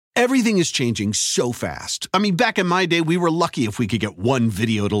Everything is changing so fast. I mean, back in my day, we were lucky if we could get one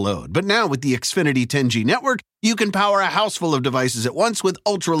video to load. But now with the Xfinity 10G network, you can power a house full of devices at once with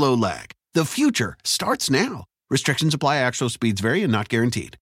ultra-low lag. The future starts now. Restrictions apply. Actual speeds vary and not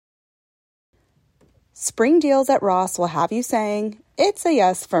guaranteed. Spring deals at Ross will have you saying, it's a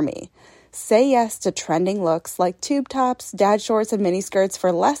yes for me. Say yes to trending looks like tube tops, dad shorts, and miniskirts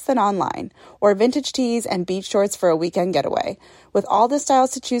for less than online, or vintage tees and beach shorts for a weekend getaway. With all the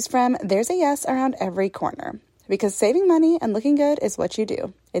styles to choose from, there's a yes around every corner. Because saving money and looking good is what you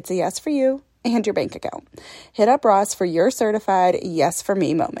do. It's a yes for you and your bank account. Hit up Ross for your certified yes for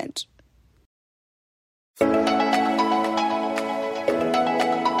me moment.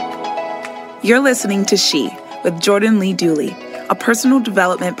 You're listening to She with Jordan Lee Dooley, a personal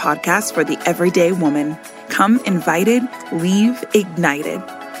development podcast for the everyday woman. Come invited, leave ignited.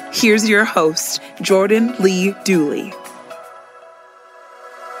 Here's your host, Jordan Lee Dooley.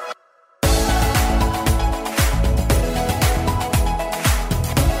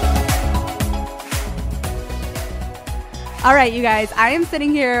 All right, you guys, I am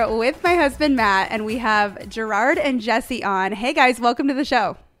sitting here with my husband, Matt, and we have Gerard and Jesse on. Hey, guys, welcome to the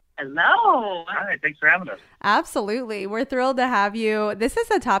show. Hello. Hi, thanks for having us. Absolutely. We're thrilled to have you. This is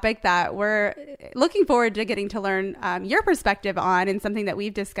a topic that we're looking forward to getting to learn your perspective on, and something that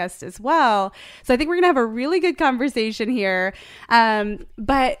we've discussed as well. So I think we're going to have a really good conversation here.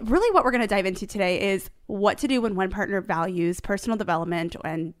 But really what we're going to dive into today is what to do when one partner values personal development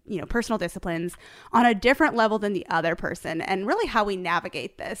and, personal disciplines on a different level than the other person, and really how we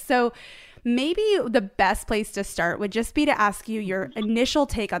navigate this. So maybe the best place to start would just be to ask you your initial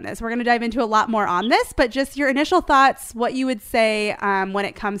take on this. We're going to dive into a lot more on this, but just your initial thoughts, what you would say when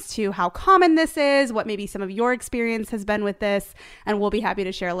it comes to how common this is, what maybe some of your experience has been with this, and we'll be happy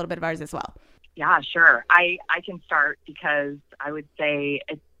to share a little bit of ours as well. Yeah, sure. I can start because I would say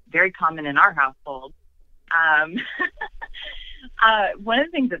it's very common in our household. One of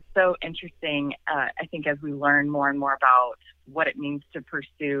the things that's so interesting, I think, as we learn more and more about what it means to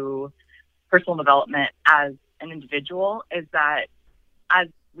pursue personal development as an individual, is that as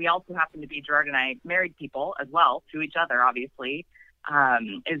we also happen to be, Gerard and I, married people as well to each other, obviously,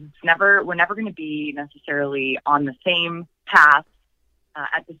 we're never going to be necessarily on the same path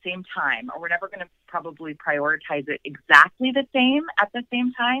at the same time, or we're never going to probably prioritize it exactly the same at the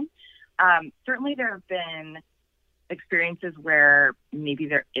same time. Certainly there have been experiences where maybe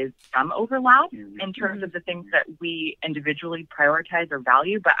there is some overlap in terms of the things that we individually prioritize or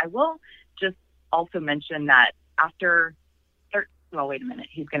value. But I will just also mention that after, wait a minute,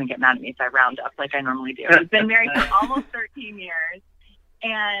 he's going to get mad at me if I round up like I normally do. We've been married for almost 13 years.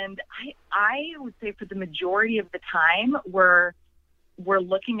 And I would say for the majority of the time, we're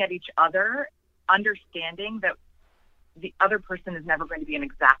looking at each other, understanding that the other person is never going to be in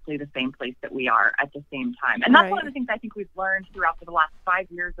exactly the same place that we are at the same time. And that's one of the things I think we've learned throughout the last 5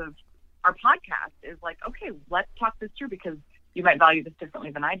 years of our podcast is like, okay, let's talk this through, because you might value this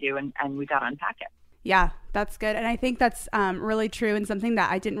differently than I do, and we got to unpack it. Yeah, that's good. And I think that's really true, and something that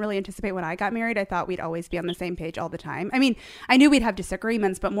I didn't really anticipate when I got married. I thought we'd always be on the same page all the time. I mean, I knew we'd have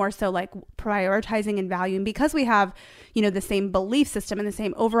disagreements, but more so like prioritizing and valuing, because we have, the same belief system and the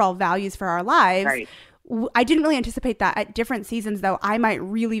same overall values for our lives. Right. I didn't really anticipate that at different seasons, though. I might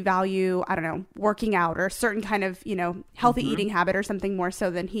really value, I don't know, working out or a certain kind of, healthy eating habit or something more so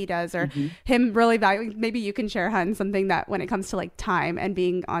than he does, or him really valuing. Maybe you can share, hun, something that when it comes to like time and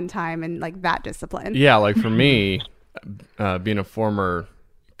being on time and like that discipline. Yeah, like for me, being a former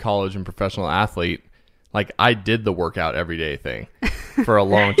college and professional athlete, like I did the workout every day thing for a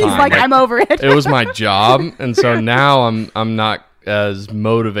long time. He's like, I'm over it. It was my job. And so now I'm not as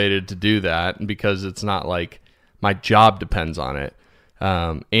motivated to do that, because it's not like my job depends on it.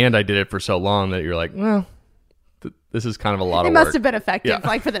 And I did it for so long that you're like, well, this is kind of a lot of work. It must have been effective,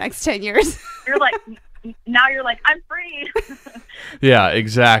 like for the next 10 years. You're like, I'm free. Yeah,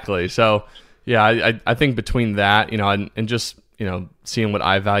 exactly. So yeah, I think between that, and just, seeing what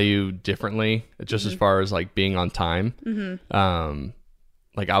I value differently, just as far as like being on time.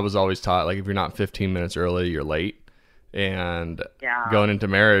 Like I was always taught, like if you're not 15 minutes early, you're late. And going into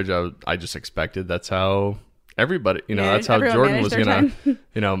marriage, I just expected that's how everybody, that's how Jordan was going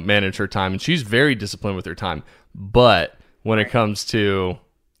to, manage her time. And she's very disciplined with her time. But when it comes to,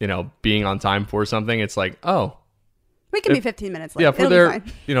 being on time for something, it's like, oh, we can be 15 minutes late. Yeah, if we're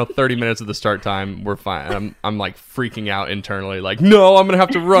there, 30 minutes of the start time, we're fine. I'm like freaking out internally, like, no, I'm going to have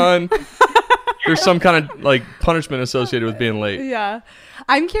to run. there's some kind of like punishment associated with being late. Yeah.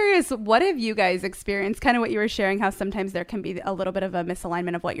 I'm curious, what have you guys experienced? Kind of what you were sharing, how sometimes there can be a little bit of a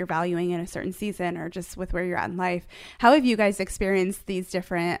misalignment of what you're valuing in a certain season or just with where you're at in life. How have you guys experienced these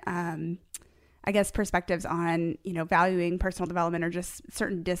different, I guess, perspectives on, valuing personal development or just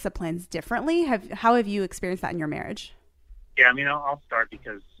certain disciplines differently? How have you experienced that in your marriage? Yeah, I mean, I'll start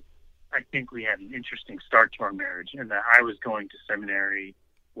because I think we had an interesting start to our marriage in that I was going to seminary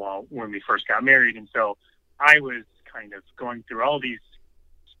when we first got married. And so I was kind of going through all these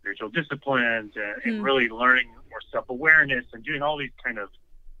spiritual disciplines and really learning more self-awareness and doing all these kind of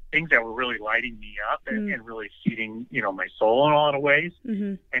things that were really lighting me up and really feeding, my soul in a lot of ways.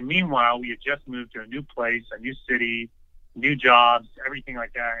 Mm-hmm. And meanwhile, we had just moved to a new place, a new city, new jobs, everything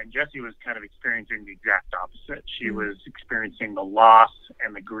like that. And Jessie was kind of experiencing the exact opposite. She was experiencing the loss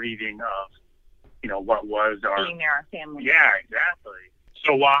and the grieving of, what was being near our family. Yeah, exactly.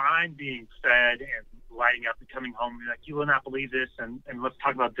 So while I'm being fed and lighting up and coming home and like, you will not believe this, and let's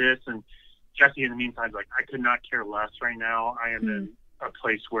talk about this. And Jessie, in the meantime, is like, I could not care less right now. I am in a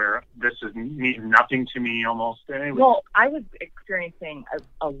place where this means nothing to me almost. Well, I was experiencing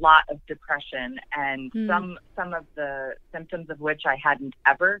a lot of depression and some of the symptoms of which I hadn't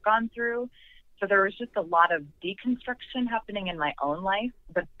ever gone through. So there was just a lot of deconstruction happening in my own life,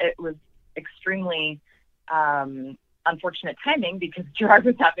 but it was extremely unfortunate timing because Gerard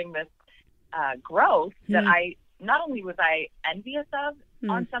was having this growth that I not only was I envious of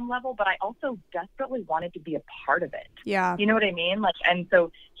on some level, but I also desperately wanted to be a part of it. Yeah. You know what I mean? Like, and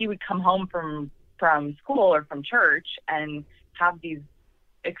so he would come home from school or from church and have these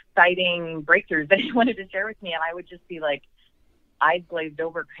exciting breakthroughs that he wanted to share with me. And I would just be like, eyes glazed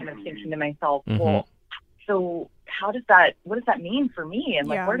over, kind of thinking to myself, well, so what does that mean for me? And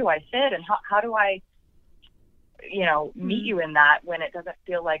like, where do I fit? And how do I, meet you in that when it doesn't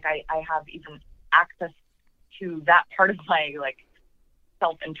feel like I have even access to that part of my like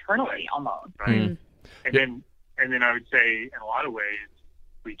self internally almost. Right. And then I would say in a lot of ways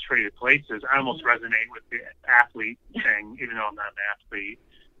we traded places. I almost resonate with the athlete thing, even though I'm not an athlete.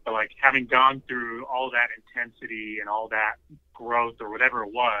 But like having gone through all that intensity and all that growth or whatever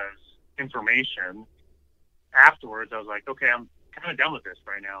it was, information, afterwards I was like, okay, I'm kind of done with this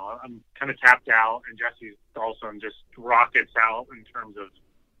right now. I'm kind of tapped out, and Jessie's also just rockets out in terms of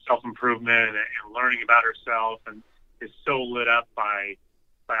self-improvement and learning about herself, and is so lit up by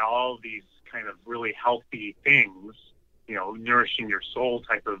all of these kind of really healthy things, nourishing your soul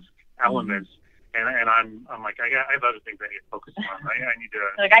type of elements. And I'm like, I have other things I need to focus on. I need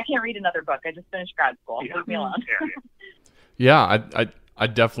to. Like, I can't read another book. I just finished grad school. Leave me alone. Yeah, I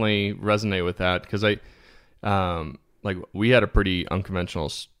definitely resonate with that because we had a pretty unconventional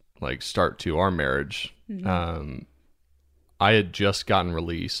start to our marriage. I had just gotten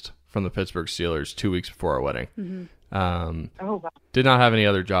released from the Pittsburgh Steelers 2 weeks before our wedding. Wow. Did not have any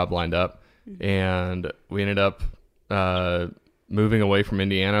other job lined up, and we ended up moving away from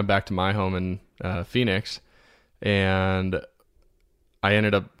Indiana back to my home in Phoenix, and I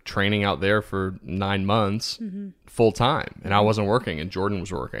ended up training out there for 9 months full time, and I wasn't working, and Jordan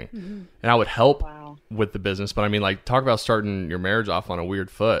was working, and I would help with the business. But I mean, like, talk about starting your marriage off on a weird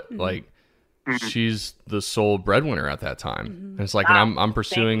foot. Like, she's the sole breadwinner at that time, and it's like, and I'm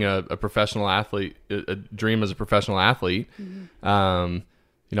pursuing a professional athlete, a dream as a professional athlete. I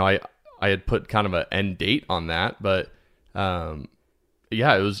had put kind of an end date on that, but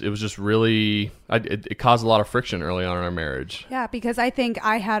it was just really, it caused a lot of friction early on in our marriage. Yeah, because I think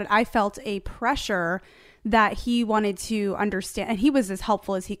I felt a pressure that he wanted to understand, and he was as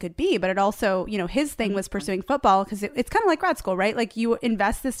helpful as he could be, but it also, his thing was pursuing football because it's kind of like grad school, right? Like, you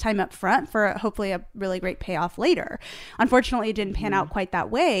invest this time up front for hopefully a really great payoff later. Unfortunately, it didn't pan out quite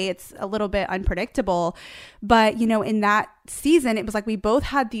that way. It's a little bit unpredictable, but in that season, it was like we both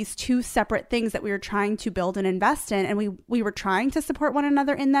had these two separate things that we were trying to build and invest in, and we were trying to support one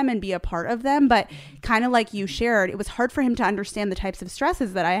another in them and be a part of them, but kind of like you shared, it was hard for him to understand the types of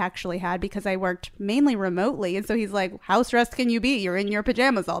stresses that I actually had because I worked mainly remotely. And so he's like, how stressed can you be? You're in your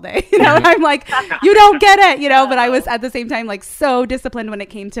pajamas all day. And I'm like, you don't get it, but I was at the same time like so disciplined when it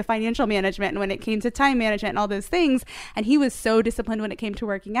came to financial management and when it came to time management and all those things, and he was so disciplined when it came to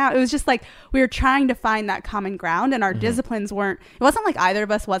working out. It was just like we were trying to find that common ground, and our disciplines it wasn't like either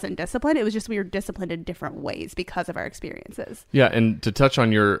of us wasn't disciplined. It was just we were disciplined in different ways because of our experiences. Yeah, and to touch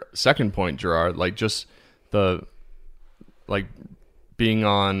on your second point, Gerard, like just being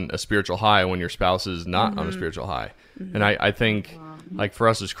on a spiritual high when your spouse is not on a spiritual high. And I think like for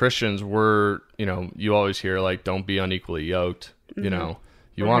us as Christians, we're, you always hear like, don't be unequally yoked, you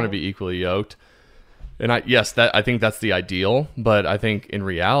want to be equally yoked. And I think that's the ideal, but I think in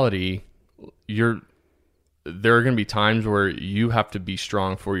reality, there are going to be times where you have to be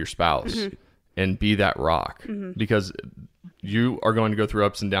strong for your spouse and be that rock because you are going to go through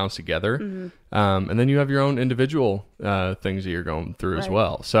ups and downs together. And then you have your own individual things that you're going through as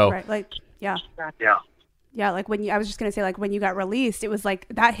well. So like, yeah. Yeah, like I was just going to say, like when you got released, it was like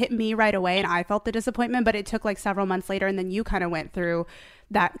that hit me right away and I felt the disappointment, but it took like several months later. And then you kind of went through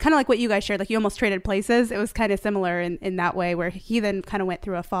that, kind of like what you guys shared, like you almost traded places. It was kind of similar in that way, where he then kind of went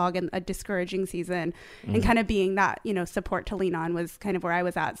through a fog and a discouraging season and kind of being that, support to lean on was kind of where I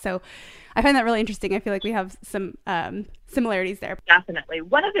was at. So I find that really interesting. I feel like we have some similarities there. Definitely.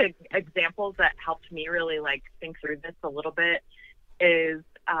 One of the examples that helped me really like think through this a little bit is,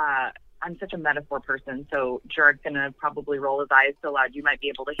 I'm such a metaphor person, so Gerard's going to probably roll his eyes so loud you might be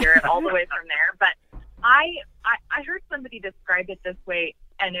able to hear it all the way from there. But I heard somebody describe it this way,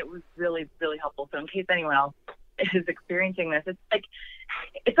 and it was really, really helpful. So in case anyone else is experiencing this,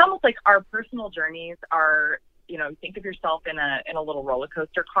 it's almost like our personal journeys are, think of yourself in a little roller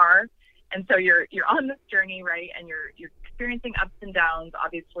coaster car. And so you're on this journey, right? And you're experiencing ups and downs.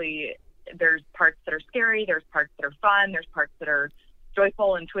 Obviously, there's parts that are scary. There's parts that are fun. There's parts that are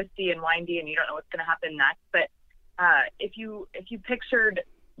joyful and twisty and windy, and you don't know what's going to happen next. But if you pictured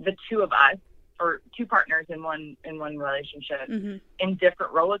the two of us, or two partners in one relationship, in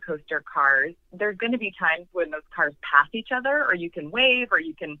different roller coaster cars, there's going to be times when those cars pass each other, or you can wave, or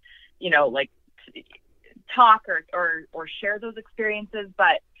you can, talk or share those experiences.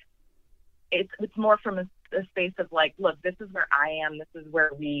 But it's more from a space of like, look, this is where I am. This is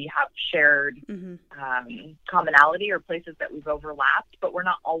where we have shared commonality or places that we've overlapped, but we're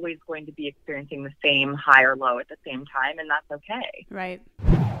not always going to be experiencing the same high or low at the same time, and that's okay. Right.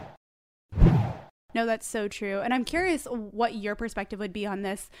 No, that's so true. And I'm curious what your perspective would be on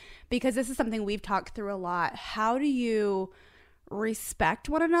this, because this is something we've talked through a lot. How do you respect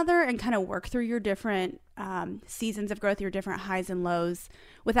one another and kind of work through your different seasons of growth, your different highs and lows,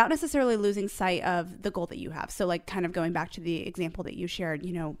 without necessarily losing sight of the goal that you have? So like kind of going back to the example that you shared,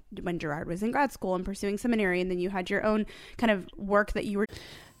 when Gerard was in grad school and pursuing seminary, and then you had your own kind of work that you were...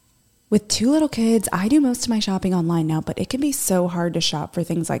 With 2 little kids, I do most of my shopping online now, but it can be so hard to shop for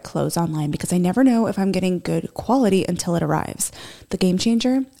things like clothes online because I never know if I'm getting good quality until it arrives. The game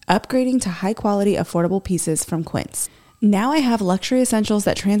changer? Upgrading to high quality, affordable pieces from Quince. Now I have luxury essentials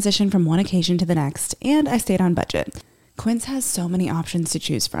that transition from one occasion to the next, and I stayed on budget. Quince has so many options to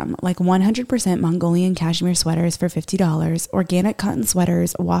choose from, like 100% Mongolian cashmere sweaters for $50, organic cotton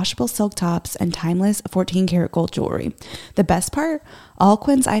sweaters, washable silk tops, and timeless 14-karat gold jewelry. The best part? All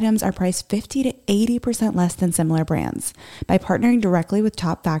Quince items are priced 50 to 80% less than similar brands. By partnering directly with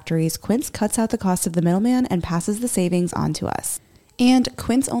top factories, Quince cuts out the cost of the middleman and passes the savings on to us. And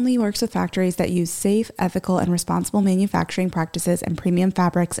Quince only works with factories that use safe, ethical, and responsible manufacturing practices and premium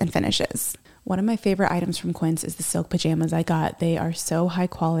fabrics and finishes. One of my favorite items from Quince is the silk pajamas I got. They are so high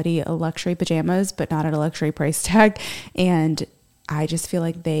quality, luxury pajamas, but not at a luxury price tag. And I just feel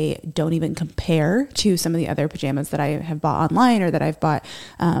like they don't even compare to some of the other pajamas that I have bought online or that I've bought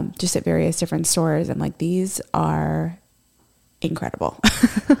just at various different stores. I'm like, these are incredible.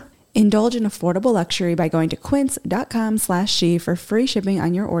 Indulge in affordable luxury by going to quince.com/she for free shipping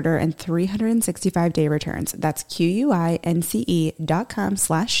on your order and 365-day returns. That's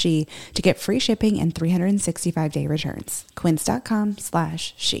QUINCE.com/she to get free shipping and 365-day returns.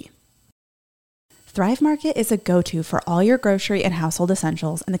 Quince.com/she. Thrive Market is a go-to for all your grocery and household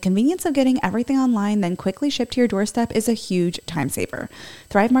essentials, and the convenience of getting everything online then quickly shipped to your doorstep is a huge time saver.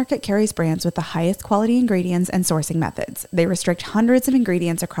 Thrive Market carries brands with the highest quality ingredients and sourcing methods. They restrict hundreds of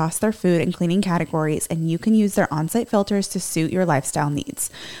ingredients across their food and cleaning categories, and you can use their on-site filters to suit your lifestyle needs.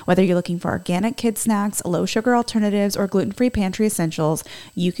 Whether you're looking for organic kid snacks, low-sugar alternatives, or gluten-free pantry essentials,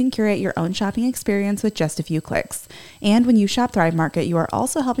 you can curate your own shopping experience with just a few clicks. And when you shop Thrive Market, you are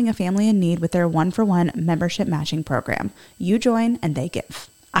also helping a family in need with their one-for-one membership matching program. You join and they give.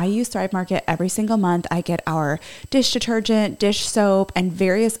 I use Thrive Market every single month. I get our dish detergent, dish soap, and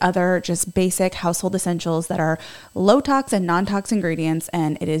various other just basic household essentials that are low tox and non-tox ingredients,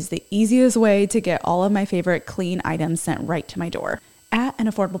 and it is the easiest way to get all of my favorite clean items sent right to my door. At an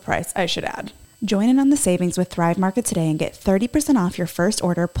affordable price, I should add. Join in on the savings with Thrive Market today and get 30% off your first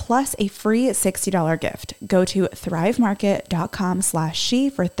order plus a free $60 gift. Go to thrivemarket.com/she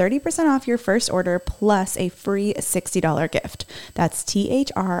for 30% off your first order plus a free $60 gift. That's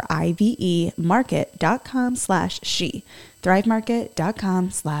THRIVE market.com/she.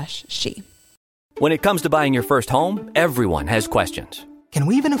 thrivemarket.com/she. When it comes to buying your first home, everyone has questions. Can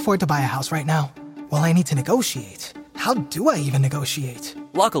we even afford to buy a house right now? Well, I need to negotiate. How do I even negotiate?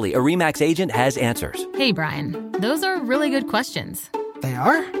 Luckily, a RE/MAX agent has answers. Hey, Brian, those are really good questions. They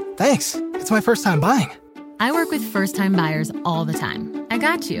are? Thanks. It's my first time buying. I work with first-time buyers all the time. I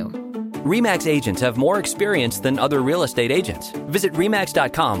got you. RE/MAX agents have more experience than other real estate agents. Visit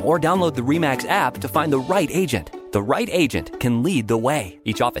RE/MAX.com or download the RE/MAX app to find the right agent. The right agent can lead the way.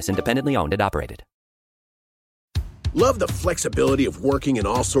 Each office independently owned and operated. Love the flexibility of working in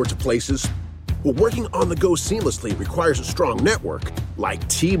all sorts of places? Well, working on the go seamlessly requires a strong network like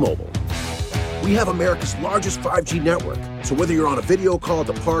T-Mobile. We have America's largest 5G network, so whether you're on a video call at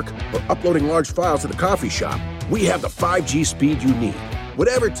the park or uploading large files at the coffee shop, we have the 5G speed you need.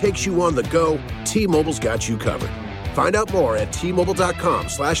 Whatever takes you on the go, T-Mobile's got you covered. Find out more at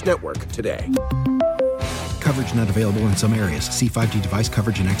T-Mobile.com/network today. Coverage not available in some areas. See 5G device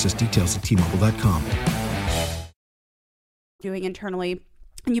coverage and access details at T-Mobile.com. Doing internally,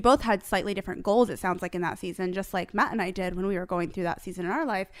 and you both had slightly different goals, it sounds like, in that season, just like Matt and I did when we were going through that season in our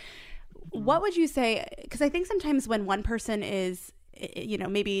life. What would you say, because I think sometimes when one person is, you know,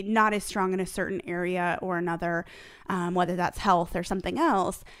 maybe not as strong in a certain area or another, whether that's health or something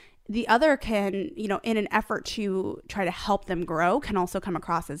else, the other can, you know, in an effort to try to help them grow, can also come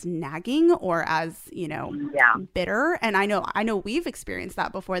across as nagging or as, you know, bitter. And I know we've experienced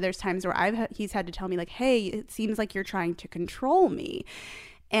that before. There's times where he's had to tell me like, hey, it seems like you're trying to control me.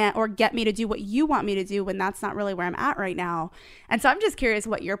 Or get me to do what you want me to do when that's not really where I'm at right now. And so I'm just curious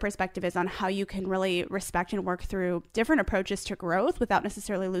what your perspective is on how you can really respect and work through different approaches to growth without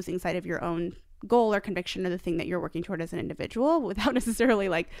necessarily losing sight of your own goal or conviction or the thing that you're working toward as an individual, without necessarily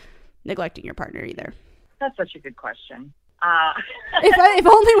like neglecting your partner either. That's such a good question. If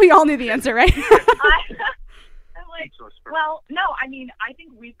only we all knew the answer, right? Well, no, I mean, I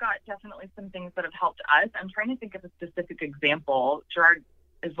think we've got definitely some things that have helped us. I'm trying to think of a specific example. Gerard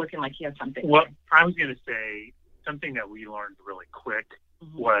is looking like he has something. Well, I was going to say something that we learned really quick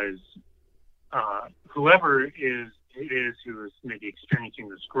was whoever it is who is maybe experiencing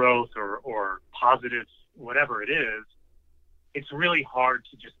this growth or positive, whatever it is, it's really hard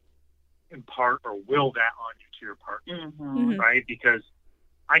to just impart or will that on you to your partner, right? Because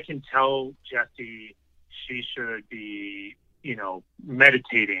I can tell Jessie she should be, you know,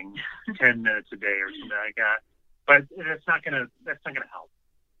 meditating 10 minutes a day or something like that, but that's not gonna help.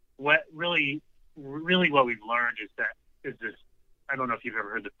 What really what we've learned is this. I don't know if you've ever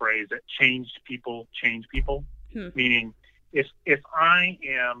heard the phrase that changed people change people. Meaning, if I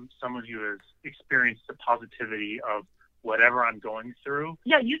am someone who has experienced the positivity of whatever I'm going through,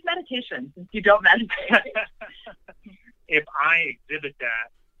 use meditation since you don't meditate. If I exhibit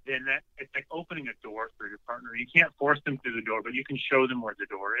that, then it's like opening a door for your partner. You can't force them through the door, but you can show them where the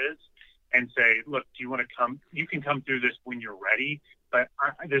door is and say, look, do you want to come? You can come through this when you're ready, but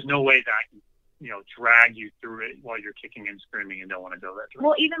there's no way that I can, you know, drag you through it while you're kicking and screaming and don't want to go that direction.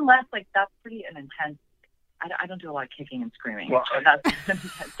 Well, even less, like, that's pretty an intense. I don't do a lot of kicking and screaming. Well, so that's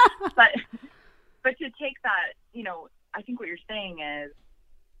intense. But to take that, you know, I think what you're saying is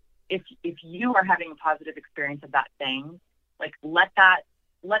if you are having a positive experience of that thing, like let that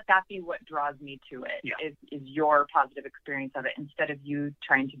be what draws me to it. Is your positive experience of it, instead of you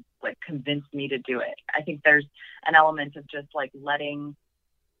trying to like convince me to do it. I think there's an element of just like letting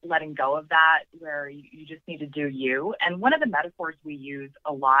go of that, where you just need to do you. And one of the metaphors we use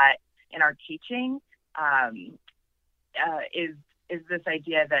a lot in our teaching is this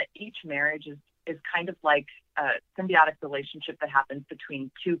idea that each marriage is kind of like a symbiotic relationship that happens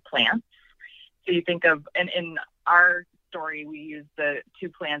between two plants. So you think of, and in our story, we use the two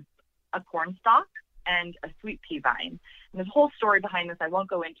plants, a corn stalk and a sweet pea vine. And there's a whole story behind this. I won't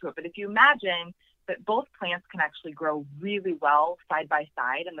go into it, but if you imagine that both plants can actually grow really well side by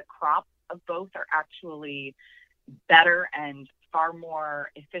side, and the crops of both are actually better and far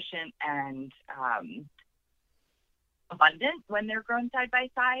more efficient and abundant when they're grown side by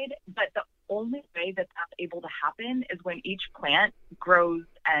side. But the only way that that's able to happen is when each plant grows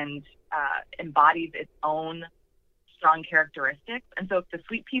and embodies its own strong characteristics. And so if the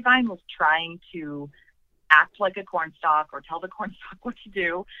sweet pea vine was trying to act like a cornstalk or tell the cornstalk what to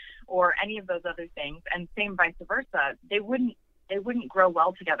do or any of those other things, and same vice versa, they wouldn't grow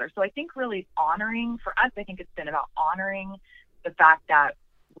well together. So I think really honoring, for us, I think it's been about honoring the fact that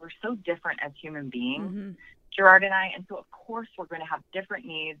we're so different as human beings, Gerard and I, and so of course we're going to have different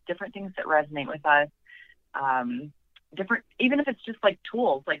needs, different things that resonate with us, different, even if it's just like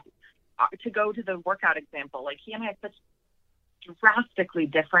tools, like to go to the workout example, like he and I have such drastically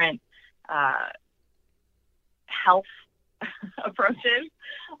different health approaches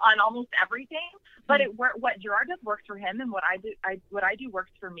on almost everything, but what Gerard does works for him, and what I do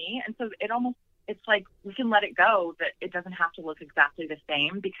works for me. And so it's like we can let it go, that it doesn't have to look exactly the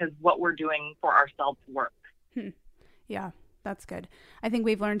same, because what we're doing for ourselves works. Yeah. That's good. I think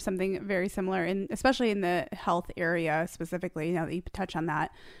we've learned something very similar, especially in the health area specifically. Now that you touch on that,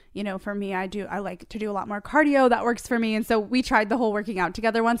 for me, I like to do a lot more cardio. That works for me. And so we tried the whole working out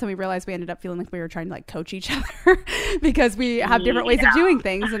together once, and we realized we ended up feeling like we were trying to like coach each other because we have different ways of doing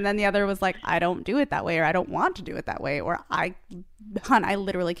things. And then the other was like, I don't do it that way, or I don't want to do it that way, or I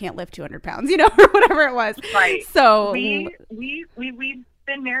literally can't lift 200 pounds, or whatever it was. Right. So we've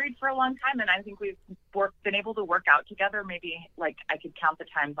been married for a long time, and I think we've been able to work out together. Maybe like I could count the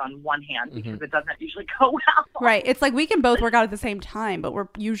times on one hand because it doesn't usually go well. Right. It's like we can both work out at the same time, but we're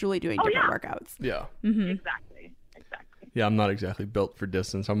usually doing different workouts. Yeah. Mm-hmm. Exactly. Yeah, I'm not exactly built for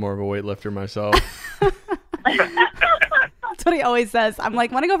distance. I'm more of a weightlifter myself. That's what he always says. I'm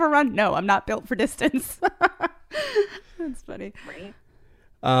like, want to go for a run? No, I'm not built for distance. That's funny. Right.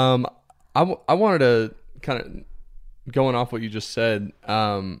 I wanted to kind of going off what you just said.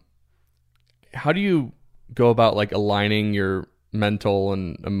 How do you go about like aligning your mental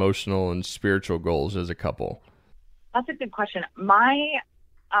and emotional and spiritual goals as a couple? That's a good question. My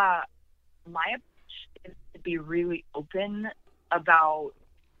approach is to be really open about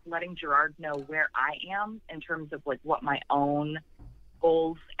letting Gerard know where I am in terms of like what my own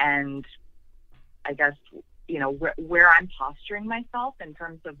goals and I guess, where I'm posturing myself in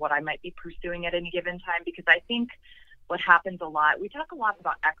terms of what I might be pursuing at any given time. Because I think what happens a lot, we talk a lot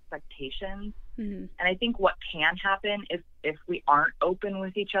about expectations. Mm-hmm. And I think what can happen if we aren't open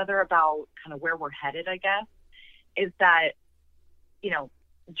with each other about kind of where we're headed, I guess, is that,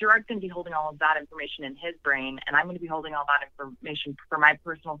 Gerard's going to be holding all of that information in his brain, and I'm going to be holding all that information for my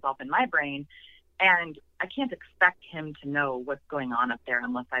personal self in my brain. And I can't expect him to know what's going on up there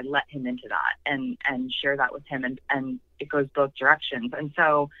unless I let him into that and share that with him. And it goes both directions. And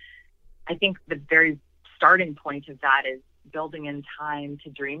so I think the very starting point of that is building in time to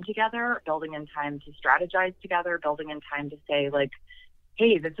dream together, building in time to strategize together, building in time to say like,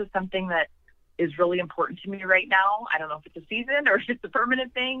 hey, this is something that is really important to me right now. I don't know if it's a season or if it's a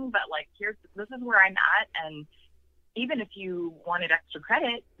permanent thing, but like, this is where I'm at. And even if you wanted extra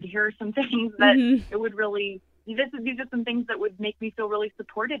credit, here are some things that it would really, these are some things that would make me feel really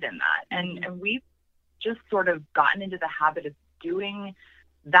supported in that. And we've just sort of gotten into the habit of doing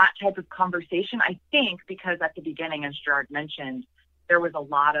that type of conversation, I think, because at the beginning, as Gerard mentioned, there was a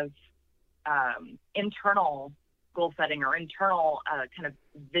lot of internal goal setting or internal kind of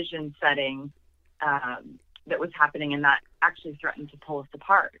vision setting that was happening, and that actually threatened to pull us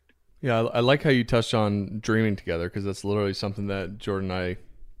apart. Yeah, I like how you touched on dreaming together, because that's literally something that Jordan and I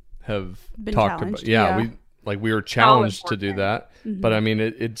have been talked about. Yeah, we were challenged to do that, but I mean,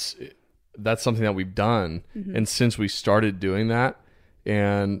 that's something that we've done, and since we started doing that,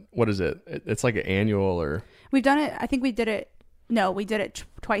 and what is it? It's like an annual, or we've done it. I think we did it. No, we did it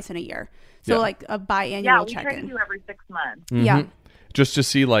twice in a year. So like a biannual check-in. Yeah, we try to do every 6 months. Yeah, just to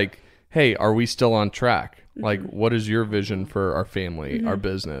see like, hey, are we still on track? Like, what is your vision for our family, our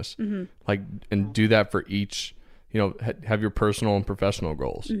business? Like, and do that for each, have your personal and professional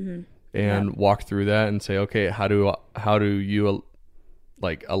goals, and walk through that and say, okay, how do you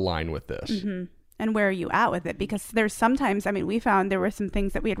like align with this? And where are you at with it? Because there's sometimes, I mean, we found there were some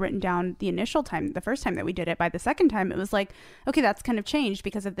things that we had written down the initial time, the first time that we did it. By the second time, it was like, okay, that's kind of changed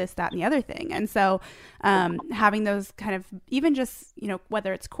because of this, that, and the other thing. And so having those kind of, even just,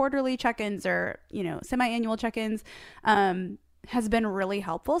 whether it's quarterly check-ins or, semi-annual check-ins, has been really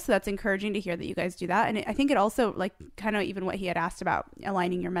helpful. So that's encouraging to hear that you guys do that. And I think it also, like, kind of even what he had asked about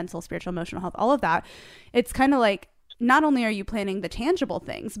aligning your mental, spiritual, emotional health, all of that, it's kind of like, not only are you planning the tangible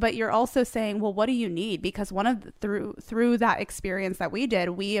things, but you're also saying, well, what do you need? Because through that experience that we did,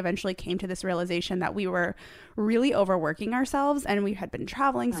 we eventually came to this realization that we were really overworking ourselves, and we had been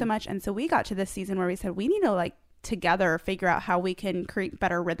traveling so much. And so we got to this season where we said, we need to like together figure out how we can create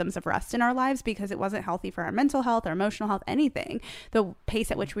better rhythms of rest in our lives, because it wasn't healthy for our mental health or emotional health, anything, the pace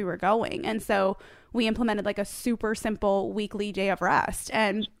at which we were going. And so we implemented like a super simple weekly day of rest.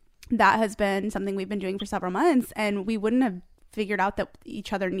 And that has been something we've been doing for several months, and we wouldn't have figured out that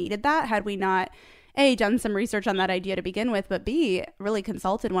each other needed that had we not, A, done some research on that idea to begin with, but B, really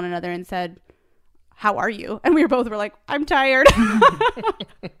consulted one another and said, how are you? And we were like, I'm tired.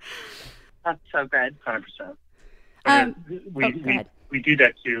 That's so good. 100%. We do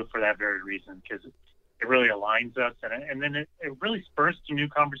that too for that very reason, because it really aligns us, and then it really spurs to new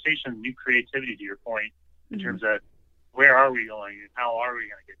conversations, new creativity, to your point, in terms of where are we going and how are we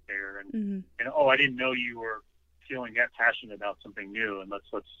going to get there? And, I didn't know you were feeling that passionate about something new, and let's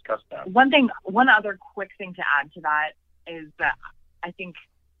discuss that. One other quick thing to add to that is that I think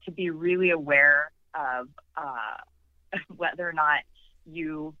to be really aware of whether or not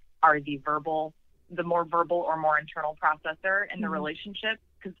you are the verbal the more verbal or more internal processor in the relationship.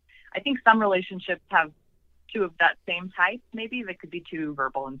 Because I think some relationships have two of that same type. Maybe they could be too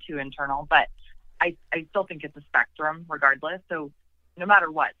verbal and too internal, but I still think it's a spectrum regardless. So no matter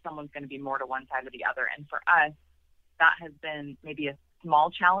what, someone's going to be more to one side or the other. And for us, that has been maybe a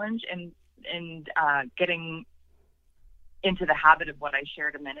small challenge in getting into the habit of what I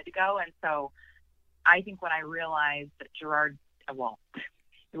shared a minute ago. And so I think when I realized that Gerard, well,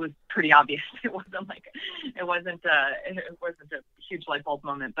 it was pretty obvious. It wasn't a huge light bulb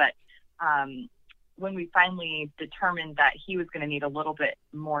moment, but when we finally determined that he was going to need a little bit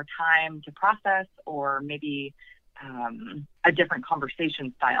more time to process, or maybe a different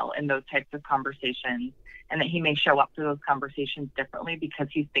conversation style in those types of conversations, and that he may show up to those conversations differently because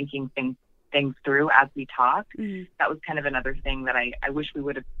he's thinking things through as we talk. That was kind of another thing that I wish we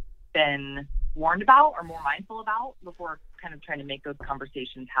would have been warned about or more mindful about before kind of trying to make those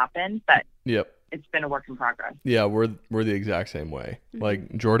conversations happen. But it's been a work in progress. Yeah, we're the exact same way.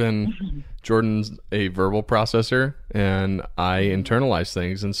 Like Jordan's a verbal processor, and I internalize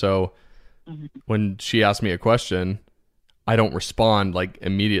things. And so when she asks me a question, I don't respond like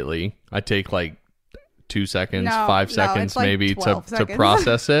immediately. I take like 2 seconds, 5 seconds like maybe to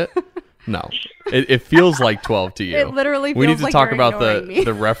process it. No, it feels like 12 to you. It literally feels we need to like talk you're about ignoring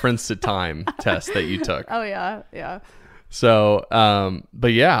the reference to time test that you took. Oh, yeah. So,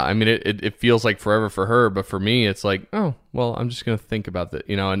 but yeah, I mean, it feels like forever for her, but for me, it's like, oh, well, I'm just going to think about that,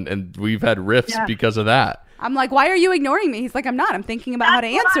 and we've had rifts because of that. I'm like, why are you ignoring me? He's like, I'm not. I'm thinking about how to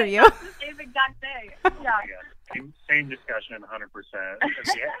answer you. That's the same exact thing. Yeah. Same discussion, 100%.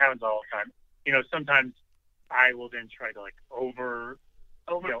 It happens all the time. Sometimes I will then try to like over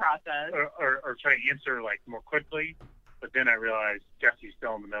process or try to answer like more quickly, but then I realize Jesse's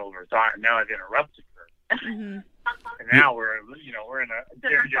still in the middle of her thought, and now I've interrupted her. And now we're in a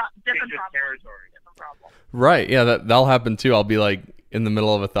different territory. Different problem. Right? Yeah, that'll happen too. I'll be like in the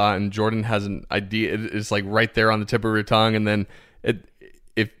middle of a thought, and Jordan has an idea. It's like right there on the tip of her tongue, and then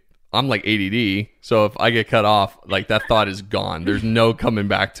if I'm like ADD, so if I get cut off, like that thought is gone. There's no coming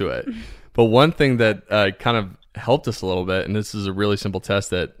back to it. But one thing that kind of helped us a little bit, and this is a really simple test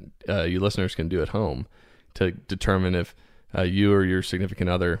that you listeners can do at home to determine if you or your significant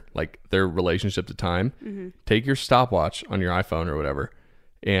other, like their relationship to time. Take your stopwatch on your iPhone or whatever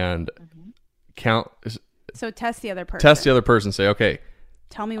and count. So test the other person. Test the other person. Say, okay,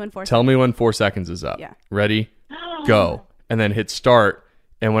 tell me when 4 seconds is up. Yeah. Ready, go. And then hit start.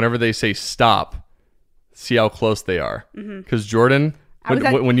 And whenever they say stop, see how close they are. Because Jordan,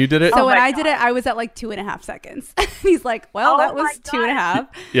 when you did it. So when I did it, I was at like 2.5 seconds. He's like, well, that was 2.5.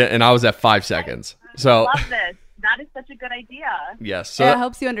 Yeah. And I was at 5 seconds. So I love this. That is such a good idea. Yes. So it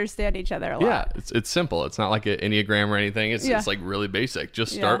helps you understand each other a lot. Yeah. It's simple. It's not like an Enneagram or anything. It's like really basic.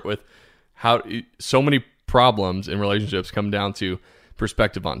 Just start with how so many problems in relationships come down to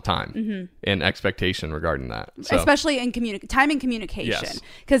perspective on time and expectation regarding that. So, especially in time and communication. Yes.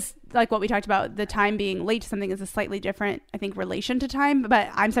 Because like what we talked about, the time being late to something is a slightly different, I think, relation to time. But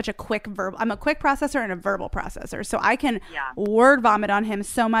I'm such a I'm a quick processor and a verbal processor. So I can word vomit on him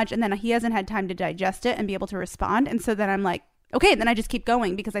so much, and then he hasn't had time to digest it and be able to respond. And so then I'm like, okay, then I just keep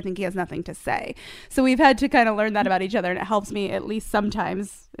going because I think he has nothing to say. So we've had to kind of learn that about each other, and it helps me at least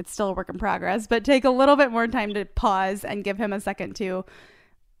sometimes. It's still a work in progress, but take a little bit more time to pause and give him a second to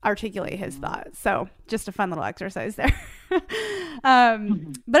articulate his thoughts. So just a fun little exercise there.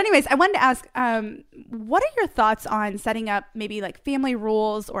 But anyways, I wanted to ask, what are your thoughts on setting up maybe like family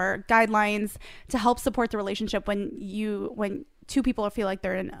rules or guidelines to help support the relationship when two people feel like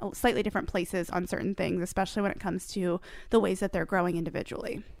they're in slightly different places on certain things, especially when it comes to the ways that they're growing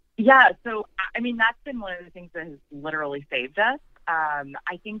individually? Yeah. So, I mean, that's been one of the things that has literally saved us.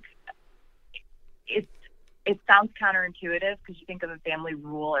 I think it sounds counterintuitive because you think of a family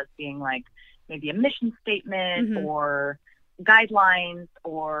rule as being like maybe a mission statement or guidelines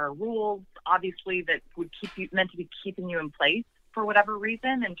or rules, obviously, that would meant to be keeping you in place for whatever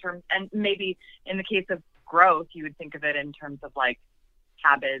reason and maybe in the case of growth, you would think of it in terms of like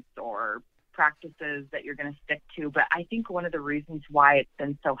habits or practices that you're going to stick to. But I think one of the reasons why it's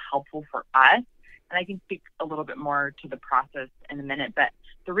been so helpful for us, and I can speak a little bit more to the process in a minute, but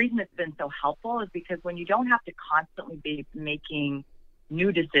the reason it's been so helpful is because when you don't have to constantly be making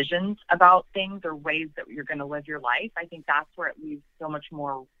new decisions about things or ways that you're going to live your life, I think that's where it leaves so much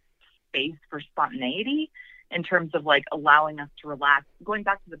more space for spontaneity in terms of like allowing us to relax. Going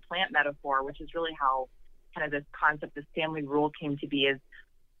back to the plant metaphor, which is really how kind of this concept, this family rule came to be, is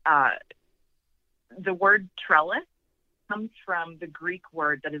the word trellis comes from the Greek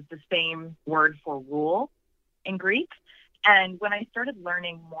word that is the same word for rule in Greek. And when I started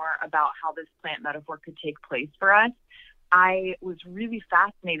learning more about how this plant metaphor could take place for us, I was really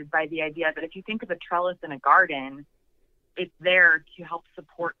fascinated by the idea that if you think of a trellis in a garden, it's there to help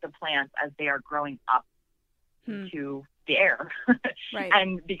support the plants as they are growing up to the air right.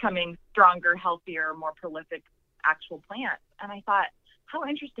 and becoming stronger, healthier, more prolific actual plants. And I thought, how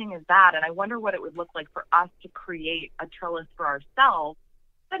interesting is that? And I wonder what it would look like for us to create a trellis for ourselves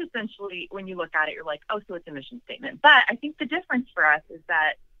that essentially, when you look at it, you're like, oh, so it's a mission statement. But I think the difference for us is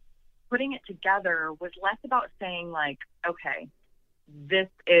that putting it together was less about saying like, okay, this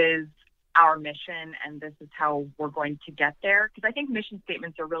is our mission and this is how we're going to get there. Because I think mission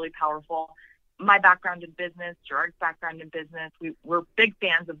statements are really powerful. My background in business, Gerard's background in business, we're big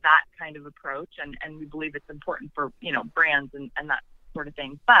fans of that kind of approach, and we believe it's important for, you know, brands and that sort of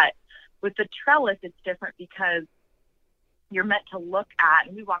thing. But with the trellis, it's different because you're meant to look at,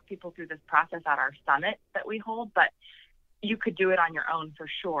 and we walk people through this process at our summit that we hold, but you could do it on your own for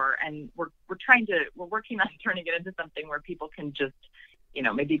sure. And we're working on turning it into something where people can just, you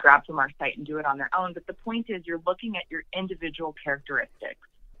know, maybe grab from our site and do it on their own. But the point is you're looking at your individual characteristics.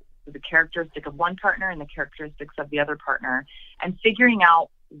 So the characteristic of one partner and the characteristics of the other partner, and figuring out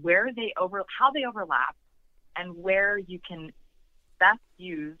how they overlap and where you can best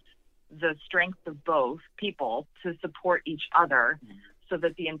use the strengths of both people to support each other so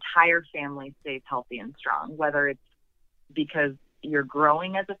that the entire family stays healthy and strong, whether it's because you're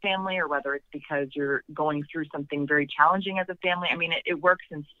growing as a family or whether it's because you're going through something very challenging as a family. I mean, it works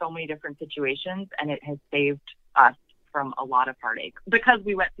in so many different situations, and it has saved us from a lot of heartache because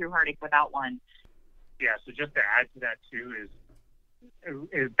we went through heartache without one. Yeah, so just to add to that too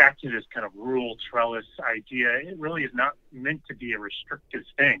is back to this kind of rural trellis idea. It really is not meant to be a restrictive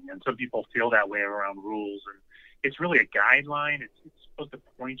thing, and some people feel that way around rules. And it's really a guideline. It's supposed to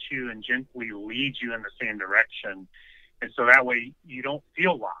point you and gently lead you in the same direction, and so that way you don't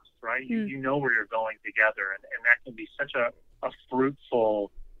feel lost, right? You know where you're going together, and that can be such a fruitful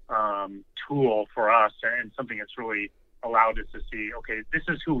tool for us, and something that's really allowed us to see, okay, this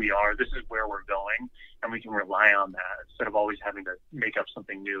is who we are, this is where we're going, and we can rely on that instead of always having to make up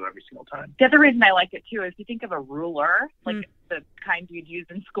something new every single time. The other reason I like it too is you think of a ruler, like the kind you'd use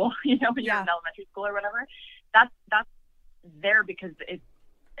in school, you know, when you're in elementary school or whatever. That's there because it's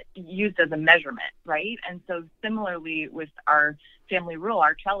used as a measurement, right? And so similarly with our family rule,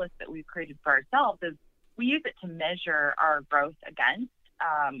 our trellis that we've created for ourselves, is we use it to measure our growth against.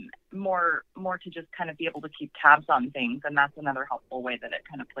 More to just kind of be able to keep tabs on things, and that's another helpful way that it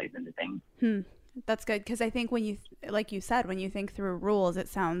kind of plays into things. That's good, because I think when you, like you said, when you think through rules, it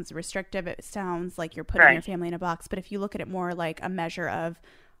sounds restrictive. It sounds like you're putting your family in a box. But if you look at it more like a measure of,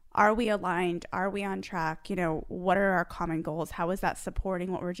 are we aligned? Are we on track? You know, what are our common goals? How is that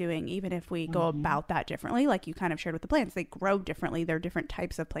supporting what we're doing? Even if we go about that differently, like you kind of shared with the plants, they grow differently. They're different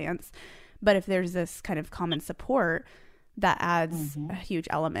types of plants. But if there's this kind of common support, that adds a huge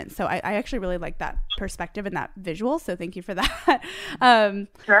element. So I actually really like that perspective and that visual. So thank you for that.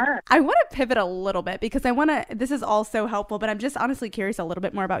 Sure. I want to pivot a little bit because this is all so helpful, but I'm just honestly curious a little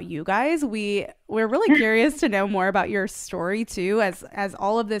bit more about you guys. We're really curious to know more about your story too, as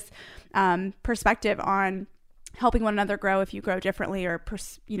all of this perspective on helping one another grow if you grow differently or,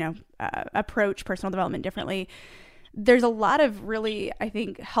 approach personal development differently. There's a lot of really, I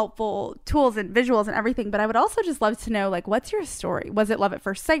think, helpful tools and visuals and everything, but I would also just love to know, like, what's your story? Was it love at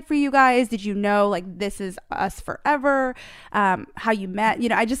first sight for you guys? Did you know, like, this is us forever? How you met? You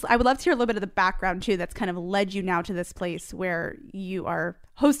know, I would love to hear a little bit of the background too that's kind of led you now to this place where you are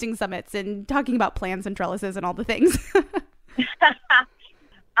hosting summits and talking about plants and trellises and all the things.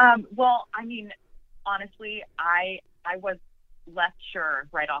 Well, I mean, honestly, I was less sure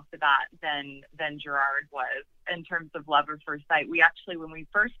right off the bat than Gerard was in terms of love at first sight. We actually, when we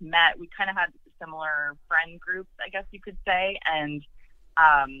first met, we kind of had similar friend groups, I guess you could say, and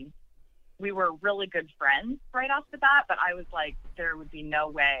we were really good friends right off the bat, but I was like, there would be no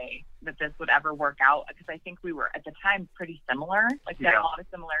way that this would ever work out, because I think we were at the time pretty similar, like we had a lot of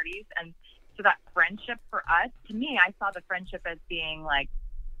similarities. And so that friendship for us, to me, I saw the friendship as being like,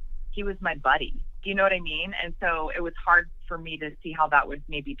 he was my buddy. Do you know what I mean? And so it was hard for me to see how that would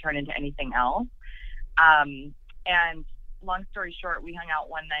maybe turn into anything else. And long story short, we hung out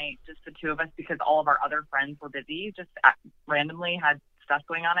one night, just the two of us, because all of our other friends were busy, just randomly had stuff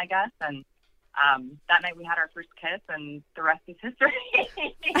going on, I guess. And that night we had our first kiss, and the rest is history.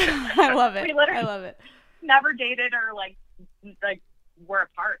 I love it. We literally I love it. never dated or like we're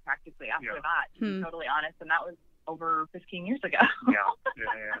apart practically after that, to be totally honest. And that was over 15 years ago.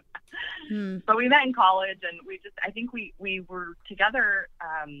 But we met in college, and I think we were together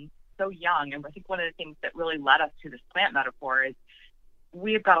so young. And I think one of the things that really led us to this plant metaphor is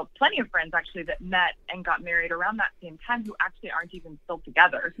we've got plenty of friends actually that met and got married around that same time who actually aren't even still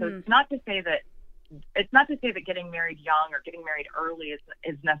together. So it's not to say that getting married young or getting married early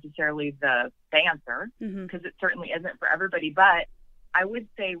is necessarily the answer, because it certainly isn't for everybody. But I would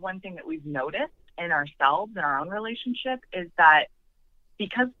say one thing that we've noticed in ourselves, in our own relationship, is that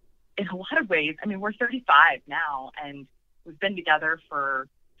because in a lot of ways, I mean, we're 35 now and we've been together for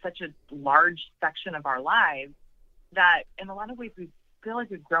such a large section of our lives that in a lot of ways we feel like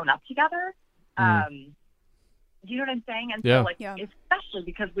we've grown up together. Do you know what I'm saying? And so especially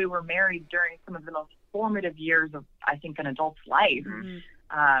because we were married during some of the most formative years of, I think, an adult's life,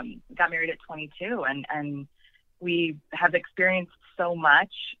 got married at 22 and we have experienced so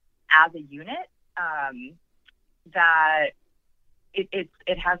much as a unit that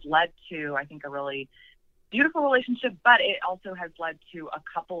it has led to, I think, a really beautiful relationship, but it also has led to a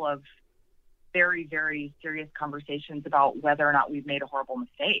couple of very, very serious conversations about whether or not we've made a horrible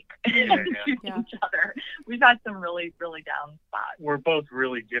mistake to each other. We've had some really, really down spots. We're both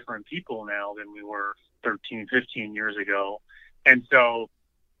really different people now than we were 13, 15 years ago. And so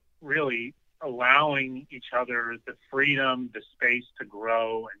really allowing each other the freedom, the space to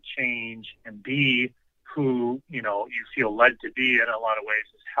grow and change and be who, you feel led to be in a lot of ways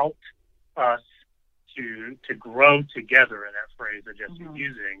has helped us to grow together. And that phrase that Jesse's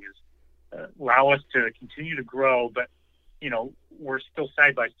using is allow us to continue to grow, but we're still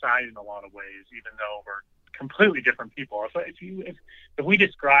side by side in a lot of ways, even though we're completely different people. If we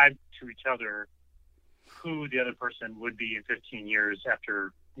described to each other who the other person would be in 15 years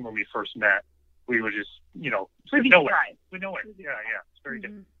after when we first met, we would just we'd know it. Yeah, it's very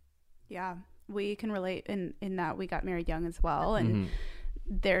different. Yeah, we can relate in that we got married young as well, and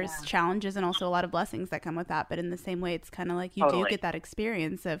there's challenges and also a lot of blessings that come with that. But in the same way, it's kind of like you do get that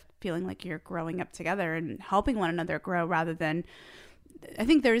experience of feeling like you're growing up together and helping one another grow, rather than, I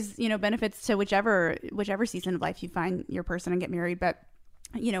think there's, benefits to whichever season of life you find your person and get married. But,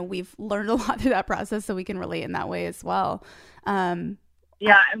 we've learned a lot through that process, so we can relate in that way as well. And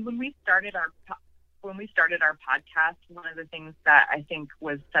when we started our podcast, one of the things that I think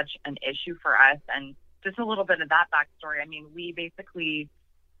was such an issue for us, and just a little bit of that backstory. I mean, we basically,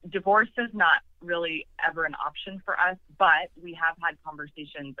 divorce is not really ever an option for us, but we have had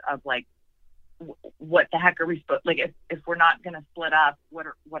conversations of like, what the heck are we supposed, like, if we're not going to split up, what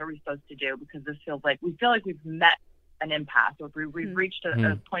are we supposed to do? Because we feel like we've met an impasse, or we've reached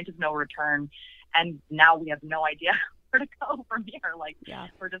a point of no return, and now we have no idea where to go from here. Like,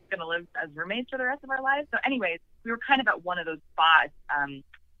 we're just going to live as roommates for the rest of our lives. So anyways, we were kind of at one of those spots,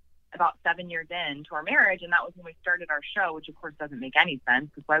 about 7 years into our marriage, and that was when we started our show, which of course doesn't make any sense,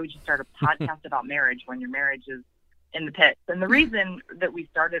 because why would you start a podcast about marriage when your marriage is in the pits? And the reason that we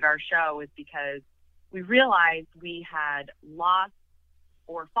started our show is because we realized we had lost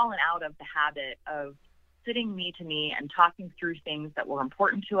or fallen out of the habit of sitting knee to knee and talking through things that were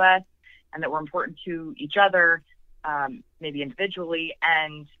important to us and that were important to each other, maybe individually,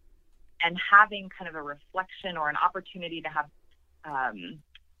 and having kind of a reflection or an opportunity to have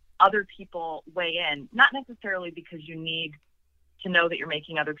other people weigh in, not necessarily because you need to know that you're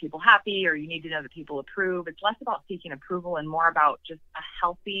making other people happy or you need to know that people approve. It's less about seeking approval and more about just a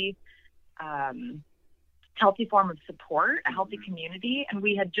healthy form of support, a healthy community. And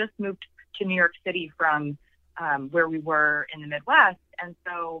we had just moved to New York City from where we were in the Midwest. And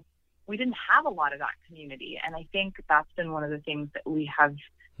so we didn't have a lot of that community. And I think that's been one of the things that we have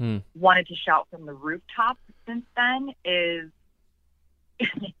wanted to shout from the rooftop since then is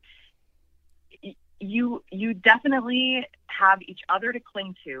you definitely have each other to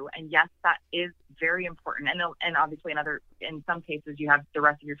cling to, and yes, that is very important. And obviously, in some cases, you have the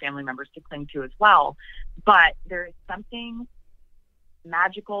rest of your family members to cling to as well. But there is something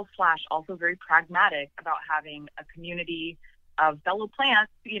magical / also very pragmatic about having a community of fellow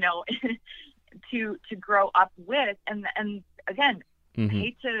plants, to grow up with. And again, I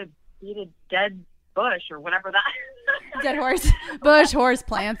hate to beat a dead bush or whatever that dead horse, bush, horse,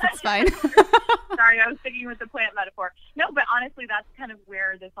 plants. It's fine. Sorry, I was thinking with the plant metaphor. No, but honestly, that's kind of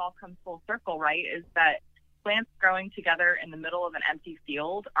where this all comes full circle, right? Is that plants growing together in the middle of an empty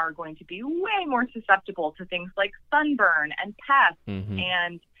field are going to be way more susceptible to things like sunburn and pests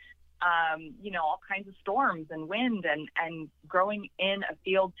and all kinds of storms and wind, and growing in a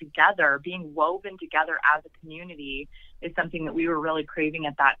field together, being woven together as a community is something that we were really craving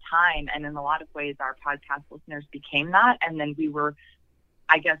at that time. And in a lot of ways, our podcast listeners became that. And then we were,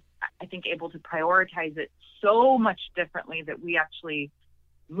 I think, able to prioritize it so much differently that we actually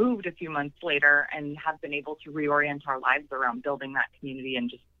moved a few months later and have been able to reorient our lives around building that community and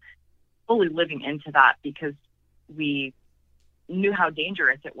just fully living into that because we knew how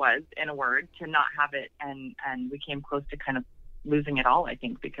dangerous it was, in a word, to not have it, and we came close to kind of losing it all, I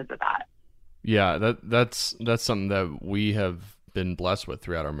think, because of that. Yeah, that's something that we have been blessed with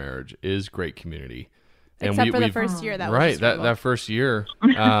throughout our marriage is great community. And Except for the first year, that was right. That first year,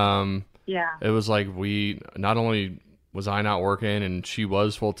 yeah, it was like we not only was I not working and she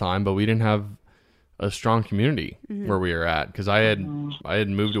was full time, but we didn't have a strong community where we were at, because I had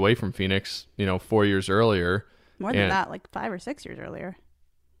moved away from Phoenix, 4 years earlier. More than that, like 5 or 6 years earlier,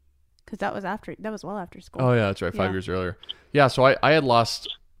 because that was well after school. Oh yeah, that's right, 5 years earlier. Yeah, so I had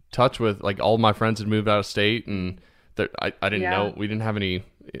lost touch with, like, all of my friends had moved out of state, and I didn't know, we didn't have any.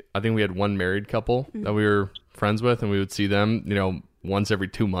 I think we had one married couple that we were friends with, and we would see them, once every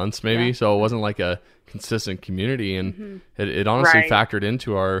 2 months maybe. Yeah. So it wasn't like a consistent community, and it honestly factored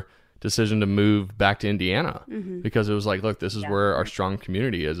into our decision to move back to Indiana, because it was like, look, this is where our strong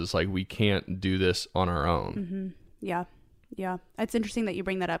community is. It's like, we can't do this on our own. Yeah. It's interesting that you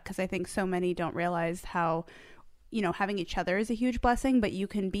bring that up, because I think so many don't realize how, having each other is a huge blessing, but you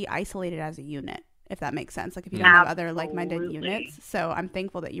can be isolated as a unit, if that makes sense. Like if you don't have other like-minded units. So I'm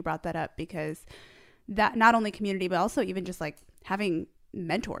thankful that you brought that up, because that not only community, but also even just like having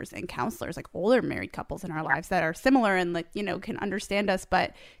mentors and counselors, like older married couples in our lives that are similar and, like, can understand us,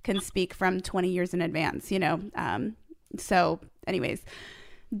 but can speak from 20 years in advance, so anyways,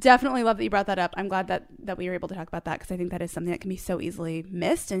 definitely love that you brought that up. I'm glad that we were able to talk about that, because I think that is something that can be so easily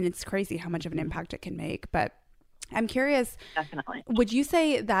missed, and it's crazy how much of an impact it can make. But I'm curious, definitely, would you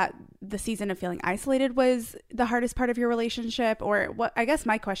say that the season of feeling isolated was the hardest part of your relationship? Or what, I guess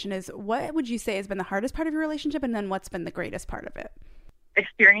my question is, what would you say has been the hardest part of your relationship, and then what's been the greatest part of it?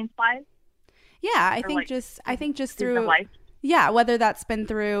 Experience-wise? Yeah, I think just through life. Yeah, whether that's been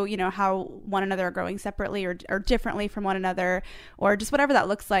through, how one another are growing separately or differently from one another, or just whatever that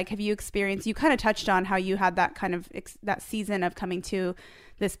looks like. Have you experienced, you kind of touched on how you had that kind of that season of coming to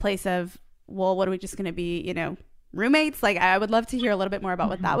this place of, well, what are we just going to be, roommates? Like, I would love to hear a little bit more about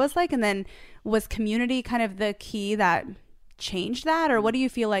what that was like. And then was community kind of the key that changed that? Or what do you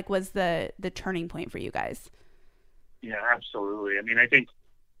feel like was the turning point for you guys? Yeah, absolutely. I mean, I think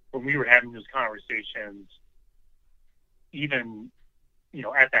when we were having those conversations, even,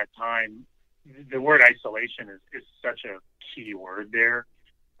 at that time, the word isolation is such a key word there.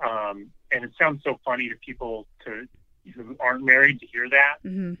 And it sounds so funny to people who aren't married to hear that,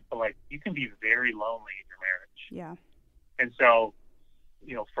 but, like, you can be very lonely in your marriage. Yeah. And so,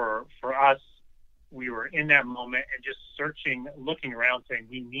 for us, we were in that moment and just searching, looking around, saying,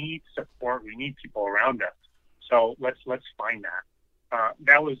 we need support, we need people around us. So let's find that. I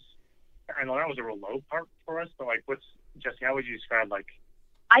know that was a real low part for us, but, like, Jesse, how would you describe, like?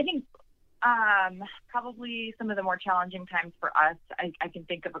 I think probably some of the more challenging times for us, I can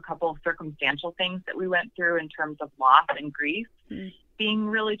think of a couple of circumstantial things that we went through in terms of loss and grief being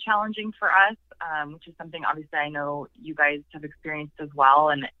really challenging for us, which is something obviously I know you guys have experienced as well,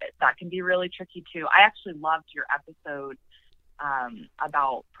 and that can be really tricky too. I actually loved your episode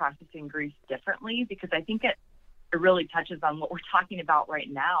about processing grief differently, because I think it really touches on what we're talking about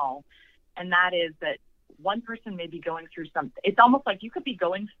right now, and that is that one person may be going through something. It's almost like you could be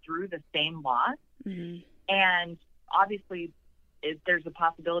going through the same loss, and obviously there's a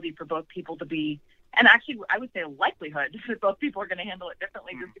possibility for both people to be, and actually I would say a likelihood that both people are going to handle it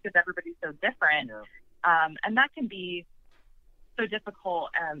differently just because everybody's so different. And that can be so difficult.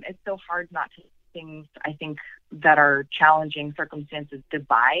 It's so hard not to things, I think, that are challenging circumstances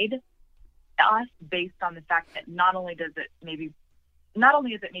divide us based on the fact that not only is it maybe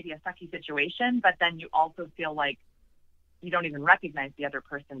a sucky situation, but then you also feel like you don't even recognize the other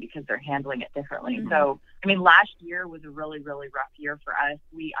person because they're handling it differently. So, I mean, last year was a really, really rough year for us.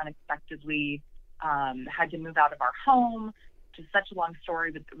 We unexpectedly had to move out of our home, which is such a long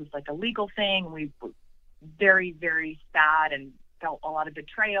story, but it was like a legal thing. We were very, very sad and felt a lot of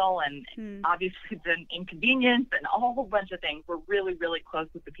betrayal and obviously the inconvenience and a whole bunch of things. We're really, really close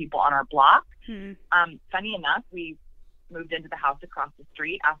with the people on our block. Funny enough, we moved into the house across the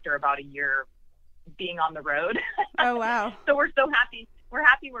street after about a year being on the road. Oh, wow. So we're so happy. We're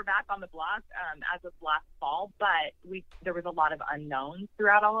happy we're back on the block as of last fall, but there was a lot of unknowns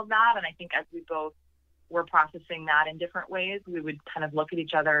throughout all of that. And I think as we both were processing that in different ways, we would kind of look at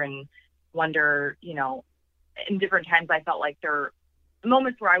each other and wonder, in different times I felt like there were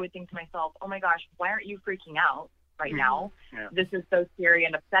moments where I would think to myself, oh my gosh, why aren't you freaking out right now? Yeah. This is so scary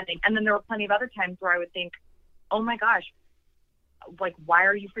and upsetting. And then there were plenty of other times where I would think, oh my gosh, like, why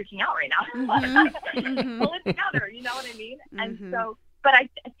are you freaking out right now? Pull it together, you know what I mean? And so But I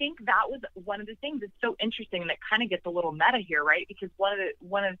think that was one of the things that's so interesting, and it kind of gets a little meta here, right? Because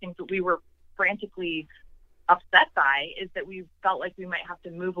one of the things that we were frantically upset by is that we felt like we might have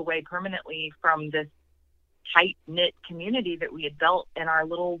to move away permanently from this tight-knit community that we had built in our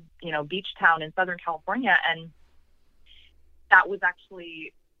little, beach town in Southern California. And that was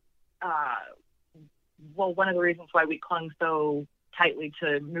actually, one of the reasons why we clung so tightly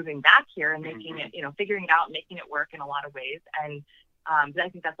to moving back here and making it, figuring it out and making it work in a lot of ways. And I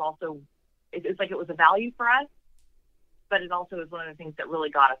think that's also, it's like it was a value for us, but it also is one of the things that really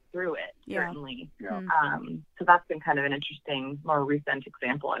got us through it, certainly. Yeah. So that's been kind of an interesting, more recent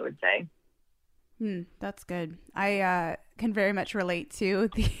example, I would say. That's good. I can very much relate to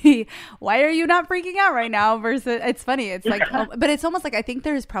the why are you not freaking out right now versus it's funny. It's like, but it's almost like I think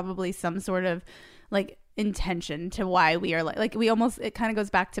there's probably some sort of like intention to why we are like we almost, it kind of goes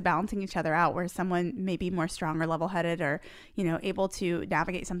back to balancing each other out, where someone may be more strong or level-headed or, able to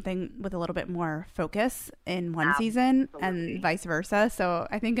navigate something with a little bit more focus in one season and vice versa. So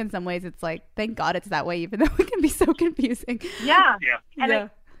I think in some ways it's like, thank God it's that way, even though it can be so confusing. Yeah. And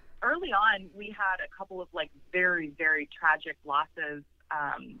early on, we had a couple of like very, very tragic losses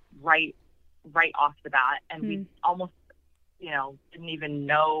right off the bat. And we almost, didn't even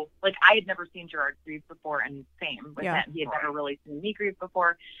know, like I had never seen Gerard grieve before, and same with him. He had never really seen me grieve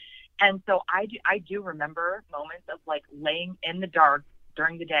before. And so I do remember moments of like laying in the dark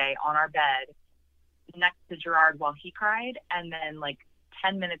during the day on our bed next to Gerard while he cried. And then like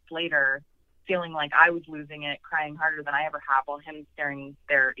 10 minutes later, feeling like I was losing it, crying harder than I ever have, while him laying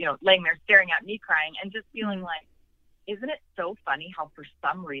there staring at me crying, and just feeling like, isn't it so funny how for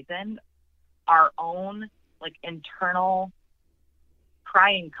some reason our own like internal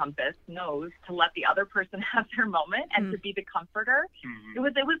crying compass knows to let the other person have their moment and to be the comforter. It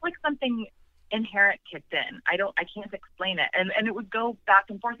was like something inherent kicked in. I can't explain it. And it would go back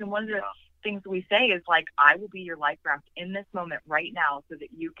and forth. And one of the things we say is like, I will be your life raft in this moment right now so that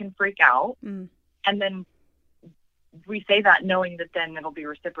you can freak out. And then we say that knowing that then it'll be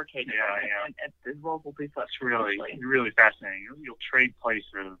reciprocated. And the roles will be flipped. It's really fascinating. You'll trade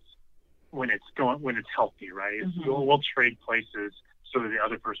places when it's healthy, right? We'll trade places so that the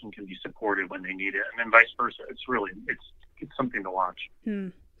other person can be supported when they need it, and then vice versa. It's something to watch.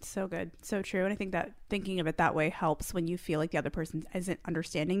 So good. So true. And I think that thinking of it that way helps when you feel like the other person isn't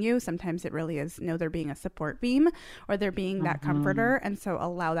understanding you. Sometimes it really is, they're being a support beam or they're being that comforter. And so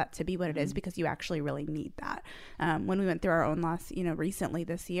allow that to be what it is, because you actually really need that. When we went through our own loss, recently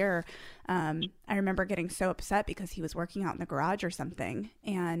this year, I remember getting so upset because he was working out in the garage or something.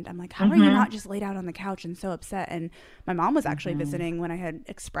 And I'm like, how are you not just laid out on the couch and so upset? And my mom was actually visiting when I had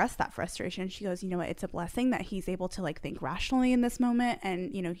expressed that frustration. She goes, it's a blessing that he's able to like think rationally in this moment.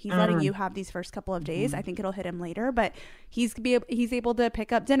 And, he's letting you have these first couple of days. I think it'll hit him later, but he's able to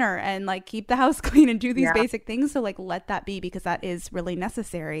pick up dinner and like keep the house clean and do these basic things. So like, let that be, because that is really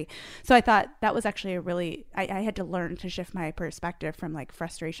necessary. So I thought that was actually I had to learn to shift my perspective from like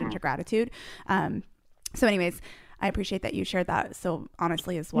frustration to gratitude. So anyways, I appreciate that you shared that so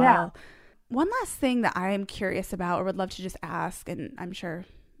honestly as well. One last thing that I'm curious about, or would love to just ask, and I'm sure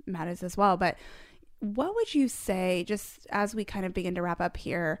Matt is as well, but what would you say, just as we kind of begin to wrap up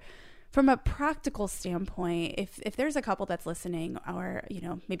here, from a practical standpoint, if there's a couple that's listening, or,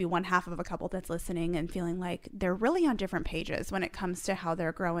 maybe one half of a couple that's listening and feeling like they're really on different pages when it comes to how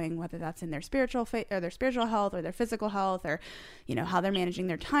they're growing, whether that's in their spiritual or their spiritual health or their physical health, or, how they're managing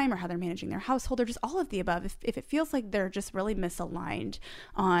their time or how they're managing their household, or just all of the above. If it feels like they're just really misaligned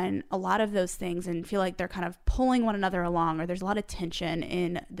on a lot of those things and feel like they're kind of pulling one another along, or there's a lot of tension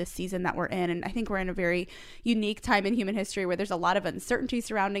in the season that we're in. And I think we're in a very unique time in human history where there's a lot of uncertainty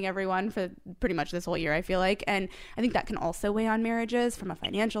surrounding everyone for pretty much this whole year, I feel like. And I think that can also weigh on marriages from a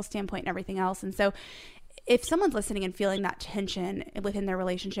financial standpoint and everything else. And so if someone's listening and feeling that tension within their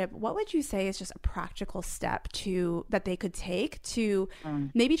relationship, what would you say is just a practical step that they could take to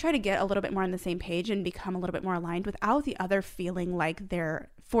maybe try to get a little bit more on the same page and become a little bit more aligned without the other feeling like they're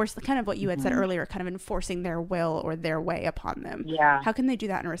forced, kind of what you had said earlier, kind of enforcing their will or their way upon them? How can they do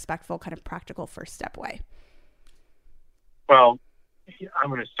that in a respectful, kind of practical first step way? Well, I'm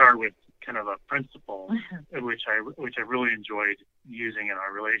going to start with kind of a principle which I really enjoyed using in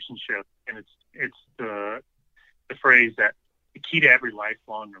our relationship, and it's the phrase that the key to every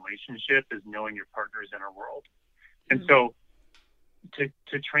lifelong relationship is knowing your partner's inner world. And so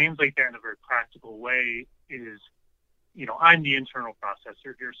to translate that in a very practical way is, I'm the internal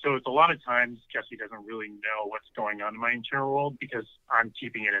processor here. So it's a lot of times Jesse doesn't really know what's going on in my internal world because I'm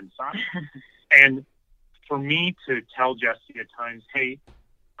keeping it inside. And for me to tell Jesse at times, hey,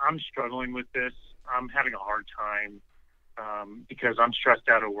 I'm struggling with this. I'm having a hard time because I'm stressed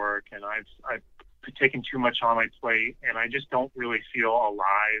out at work and I've taken too much on my plate, and I just don't really feel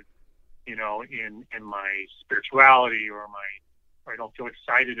alive, you know, in my spirituality, or I don't feel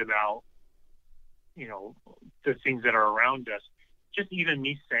excited about, you know, the things that are around us. Just even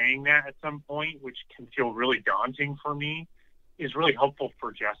me saying that at some point, which can feel really daunting for me, is really helpful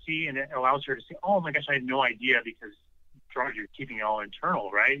for Jessie, and it allows her to say, oh my gosh, I had no idea, because Gerard, you're keeping it all internal,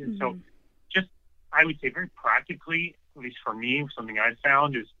 right? And so just, I would say very practically, at least for me, something I've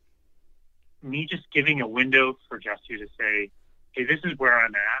found is me just giving a window for Jessie to say, hey, this is where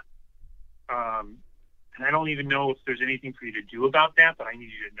I'm at. And I don't even know if there's anything for you to do about that, but I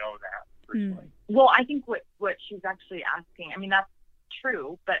need you to know that personally. Well, I think what she's actually asking, I mean, that's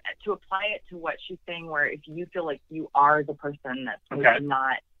true, but to apply it to what she's saying, where if you feel like you are the person that's really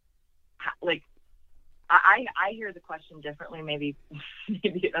not, like, I hear the question differently. Maybe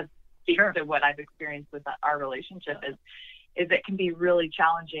that's to what I've experienced with our relationship is it can be really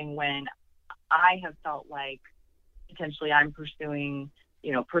challenging when I have felt like potentially I'm pursuing,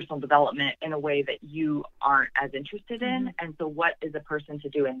 you know, personal development in a way that you aren't as interested in. And so what is a person to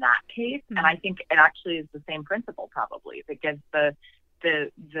do in that case? And I think it actually is the same principle, probably. It gives the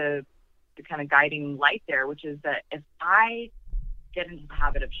kind of guiding light there, which is that if I get into the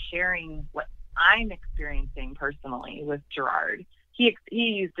habit of sharing what I'm experiencing personally with Gerard, he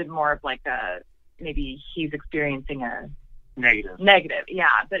used it more of like maybe he's experiencing a negative.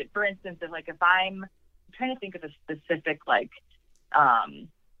 Yeah. But for instance, if I'm trying to think of a specific, like,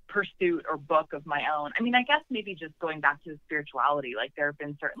 pursuit or book of my own. I mean, I guess maybe just going back to spirituality, like there have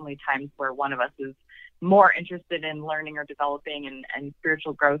been certainly times where one of us is more interested in learning or developing and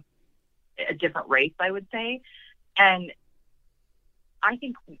spiritual growth at different rates, I would say. And I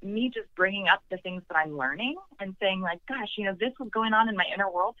think me just bringing up the things that I'm learning and saying, like, gosh, you know, this was going on in my inner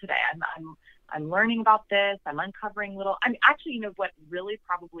world today. I'm learning about this. I'm uncovering actually, you know, what really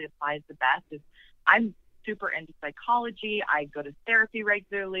probably applies the best is I'm super into psychology. I go to therapy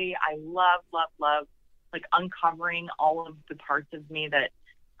regularly. I love like uncovering all of the parts of me that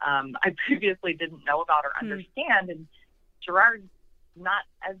I previously didn't know about or understand. And Gerard's not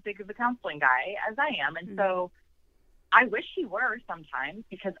as big of a counseling guy as I am. And so I wish he were sometimes,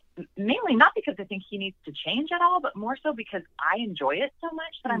 because mainly not because I think he needs to change at all, but more so because I enjoy it so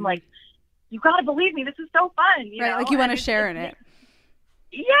much that I'm like, you got to believe me, this is so fun. You know? Like you want to share in it.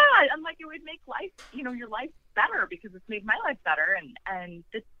 Yeah. I'm like, it would make life, you know, your life better, because it's made my life better. And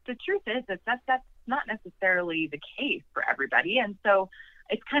the truth is that that's not necessarily the case for everybody. And so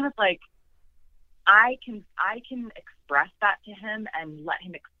it's kind of like, I can express that to him and let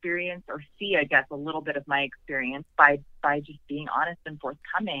him experience or see, I guess, a little bit of my experience by just being honest and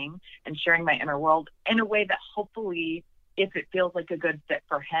forthcoming and sharing my inner world in a way that hopefully, if it feels like a good fit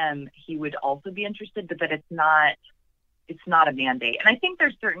for him, he would also be interested, but that it's not a mandate. And I think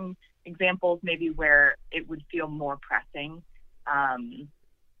there's certain examples maybe where it would feel more pressing.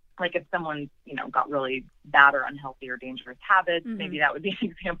 Like if someone, you know, got really bad or unhealthy or dangerous habits, maybe that would be an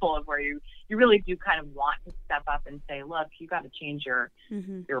example of where you really do kind of want to step up and say, look, you got to change your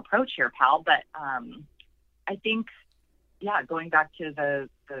approach here, pal. But I think, yeah, going back to the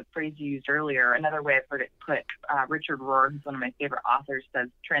phrase you used earlier, another way I've heard it put, Richard Rohr, who's one of my favorite authors, says,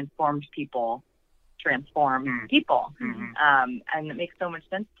 transformed people transform people. And it makes so much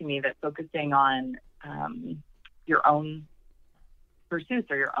sense to me that focusing on your own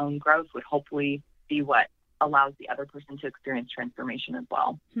pursuits or your own growth would hopefully be what allows the other person to experience transformation as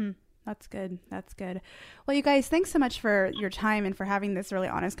well. That's good. That's good. Well, you guys, thanks so much for your time and for having this really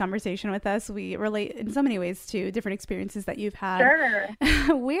honest conversation with us. We relate in so many ways to different experiences that you've had. Sure.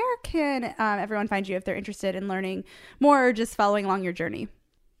 Where can everyone find you if they're interested in learning more or just following along your journey?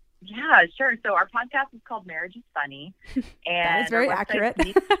 Yeah, sure. So our podcast is called Marriage is Funny. And that is very accurate.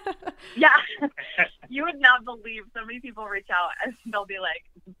 Yeah. You would not believe so many people reach out and they'll be like,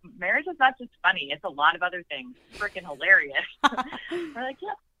 marriage is not just funny. It's a lot of other things. Freaking hilarious. We're like,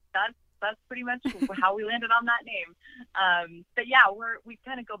 yeah, that's pretty much how we landed on that name. But yeah, we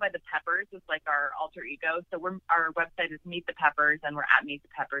kind of go by the Peppers. It's like our alter ego. So our website is Meet the Peppers, and we're at Meet the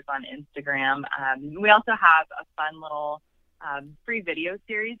Peppers on Instagram. We also have a fun little free video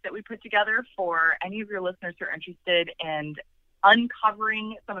series that we put together for any of your listeners who are interested in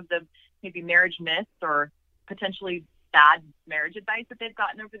uncovering some of the maybe marriage myths or potentially bad marriage advice that they've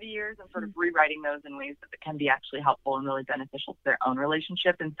gotten over the years, and sort of rewriting those in ways that can be actually helpful and really beneficial to their own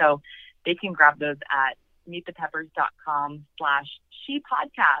relationship. And so they can grab those at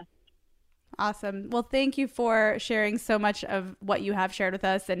meetthepeppers.com/shepodcast. Awesome. Well, thank you for sharing so much of what you have shared with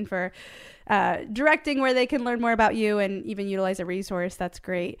us, and for directing where they can learn more about you and even utilize a resource. That's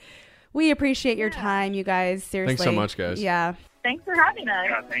great. We appreciate your time, you guys. Seriously. Thanks so much, guys. Yeah. Thanks for having us.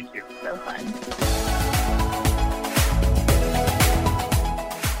 Yeah, thank you. So fun.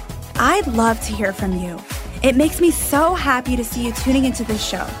 I'd love to hear from you. It makes me so happy to see you tuning into this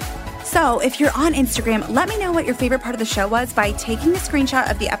show. So if you're on Instagram, let me know what your favorite part of the show was by taking a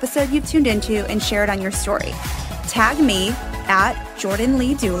screenshot of the episode you've tuned into and share it on your story. Tag me at Jordan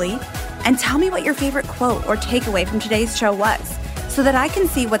Lee Dooley and tell me what your favorite quote or takeaway from today's show was so that I can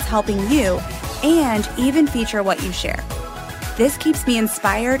see what's helping you and even feature what you share. This keeps me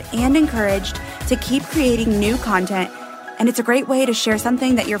inspired and encouraged to keep creating new content, and it's a great way to share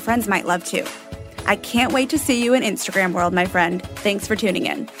something that your friends might love too. I can't wait to see you in Instagram world, my friend. Thanks for tuning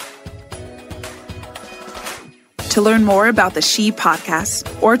in. To learn more about the She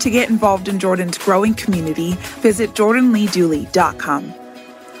Podcast or to get involved in Jordan's growing community, visit jordanleedooley.com.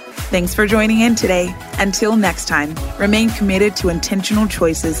 Thanks for joining in today. Until next time, remain committed to intentional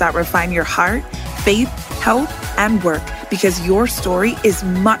choices that refine your heart, faith, health, and work, because your story is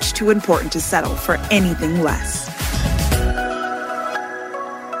much too important to settle for anything less.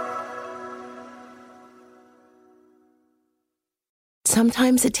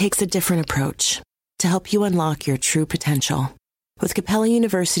 Sometimes it takes a different approach to help you unlock your true potential. With Capella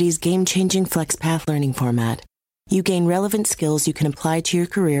University's game-changing FlexPath learning format, you gain relevant skills you can apply to your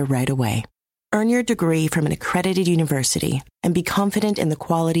career right away. Earn your degree from an accredited university and be confident in the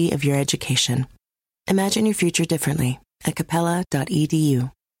quality of your education. Imagine your future differently at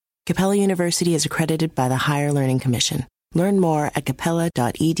capella.edu. Capella University is accredited by the Higher Learning Commission. Learn more at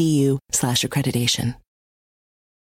capella.edu/accreditation.